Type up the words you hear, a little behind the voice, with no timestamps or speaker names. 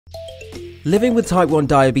Living with type 1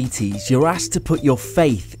 diabetes, you're asked to put your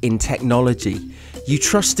faith in technology. You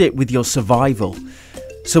trust it with your survival.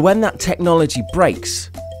 So when that technology breaks,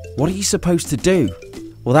 what are you supposed to do?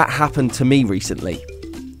 Well, that happened to me recently.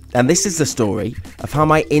 And this is the story of how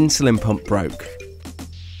my insulin pump broke.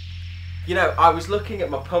 You know, I was looking at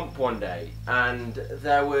my pump one day and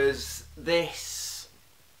there was this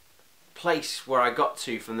place where I got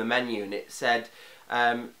to from the menu and it said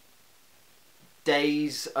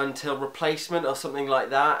days until replacement or something like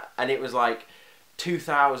that, and it was like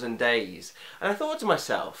 2,000 days. And I thought to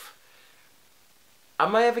myself,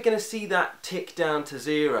 am I ever going to see that tick down to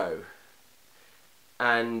zero?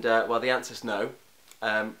 And well, the answer's no,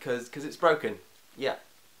 because it's broken. Yeah,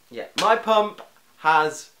 my pump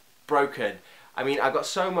has broken. I mean, I've got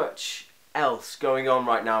so much else going on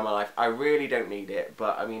right now in my life. I really don't need it,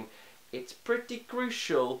 but I mean, it's pretty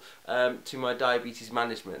crucial to my diabetes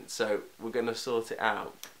management, so we're going to sort it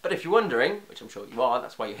out. But if you're wondering, which I'm sure you are,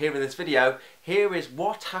 that's why you're here in this video, here is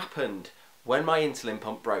what happened when my insulin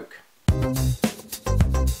pump broke.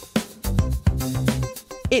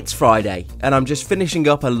 It's Friday, and I'm just finishing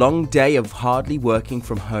up a long day of hardly working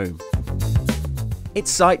from home.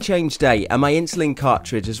 It's site change day, and my insulin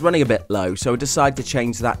cartridge is running a bit low, so I decided to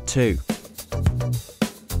change that too.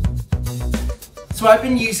 So I've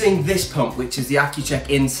been using this pump, which is the accuchek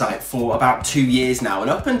Insight, for about 2 years now,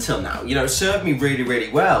 and up until now, you know, it served me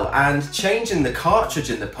really well, and changing the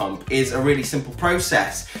cartridge in the pump is a really simple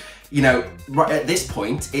process. You know, right at this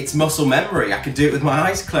point, it's muscle memory. I can do it with my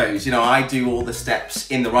eyes closed. You know, I do all the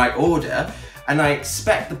steps in the right order, and I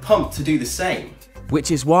expect the pump to do the same.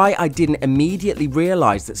 Which is why I didn't immediately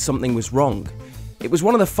realise that something was wrong. It was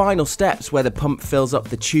one of the final steps where the pump fills up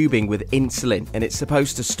the tubing with insulin and it's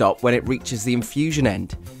supposed to stop when it reaches the infusion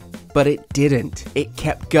end. But it didn't. It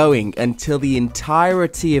kept going until the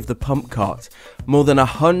entirety of the pump cart, more than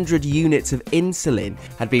 100 units of insulin,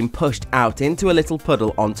 had been pushed out into a little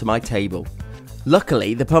puddle onto my table.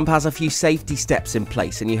 Luckily, the pump has a few safety steps in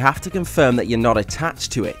place and you have to confirm that you're not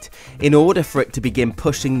attached to it in order for it to begin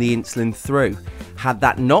pushing the insulin through. Had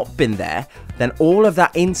that not been there, then all of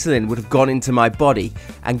that insulin would have gone into my body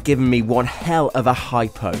and given me one hell of a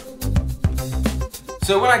hypo.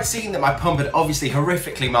 So when I'd seen that my pump had obviously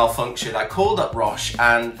horrifically malfunctioned, I called up Roche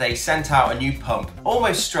and they sent out a new pump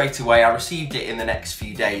almost straight away. I received it in the next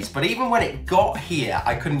few days, but even when it got here,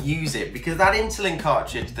 I couldn't use it because that insulin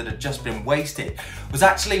cartridge that had just been wasted was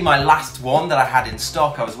actually my last one that I had in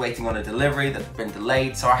stock. I was waiting on a delivery that had been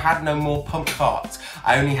delayed, so I had no more pump carts.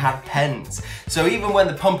 I only had pens. So even when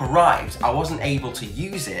the pump arrived, I wasn't able to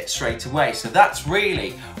use it straight away. So that's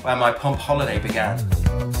really where my pump holiday began.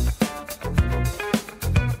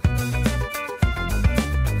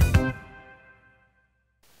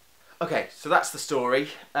 Okay, so that's the story,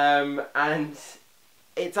 and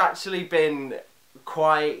it's actually been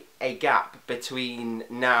quite a gap between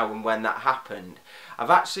now and when that happened. I've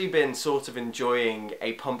actually been sort of enjoying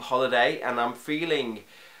a pump holiday, and I'm feeling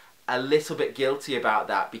a little bit guilty about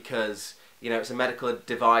that because, you know, it's a medical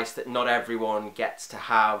device that not everyone gets to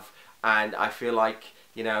have, and I feel like,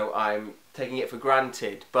 you know, I'm taking it for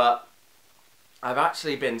granted, but I've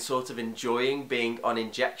actually been sort of enjoying being on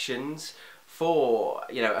injections for,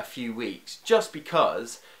 you know, a few weeks, just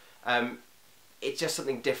because it's just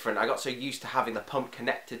something different. I got so used to having the pump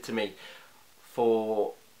connected to me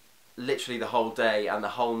for literally the whole day and the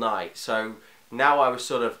whole night. So now I was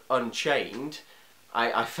sort of unchained.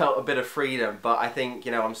 I felt a bit of freedom, but I think,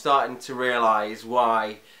 you know, I'm starting to realise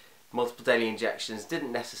why multiple daily injections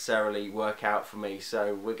didn't necessarily work out for me,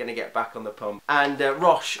 so we're going to get back on the pump. And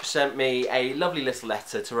Roche sent me a lovely little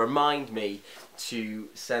letter to remind me to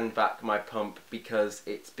send back my pump because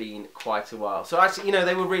it's been quite a while. So actually, you know,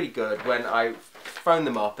 they were really good. When I phoned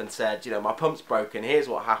them up and said, you know, my pump's broken, here's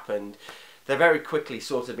what happened, they very quickly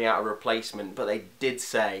sorted me out a replacement, but they did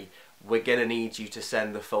say, we're going to need you to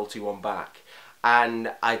send the faulty one back.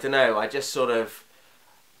 And I don't know, I just sort of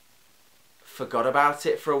forgot about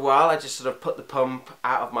it for a while. I just sort of put the pump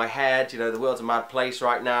out of my head. You know, the world's a mad place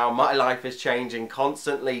right now. My life is changing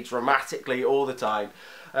constantly, dramatically, all the time.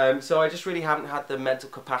 So I just really haven't had the mental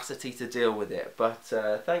capacity to deal with it. But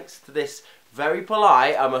thanks to this very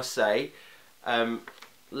polite, I must say,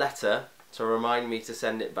 letter to remind me to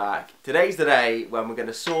send it back, today's the day when we're going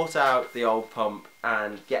to sort out the old pump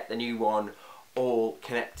and get the new one all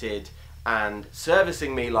connected and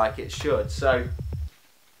servicing me like it should. So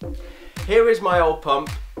here is my old pump,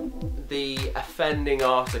 the offending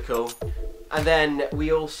article, and then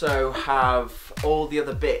we also have all the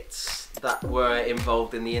other bits that were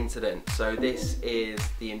involved in the incident. So this is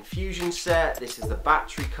the infusion set, this is the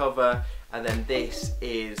battery cover, and then this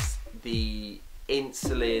is the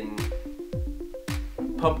insulin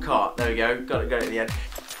pump cart. There we go. Got it at the end.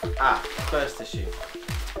 Ah, first issue.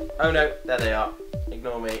 Oh no, there they are.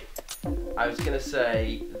 Ignore me. I was gonna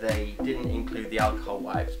say they didn't include the alcohol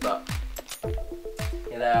wipes, but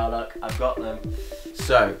here they are. Look, I've got them.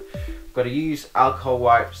 So, I've got to use alcohol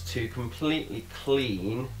wipes to completely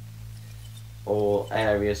clean all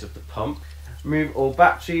areas of the pump. Remove all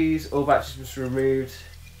batteries. All batteries must be removed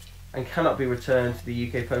and cannot be returned to the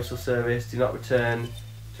UK Postal Service. Do not return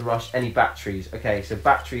to Roche any batteries. Okay, so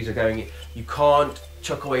batteries are going in. You can't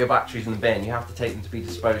chuck away your batteries in the bin. You have to take them to be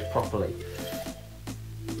disposed properly.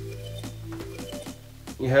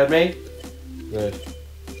 You heard me? Good.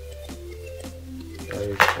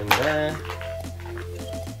 Goes in there.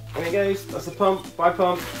 There it goes. That's the pump. Bye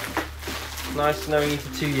pump. Nice knowing you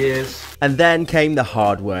for 2 years. And then came the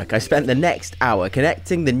hard work. I spent the next hour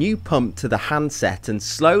connecting the new pump to the handset and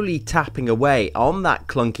slowly tapping away on that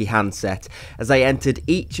clunky handset as I entered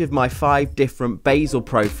each of my 5 different basal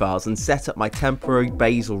profiles and set up my temporary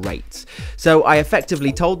basal rates. So I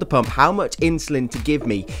effectively told the pump how much insulin to give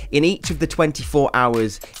me in each of the 24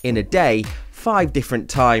 hours in a day, 5 different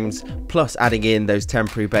times, plus adding in those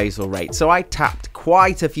temporary basal rates. So I tapped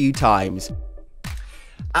quite a few times.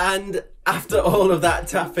 And after all of that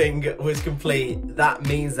tapping was complete, that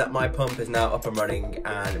means that my pump is now up and running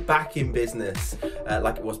and back in business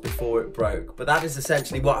like it was before it broke. But that is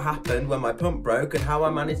essentially what happened when my pump broke and how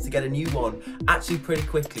I managed to get a new one actually pretty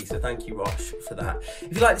quickly. So thank you, Roche, for that.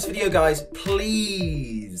 If you like this video, guys,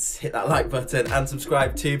 please hit that like button and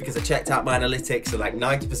subscribe too, because I checked out my analytics and like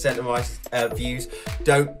 90% of my views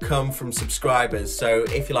don't come from subscribers. So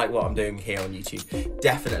if you like what I'm doing here on YouTube,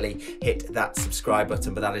 definitely hit that subscribe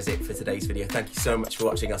button. But that is it for today's video. Thank you so much for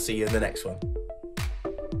watching. I'll see you in the next one.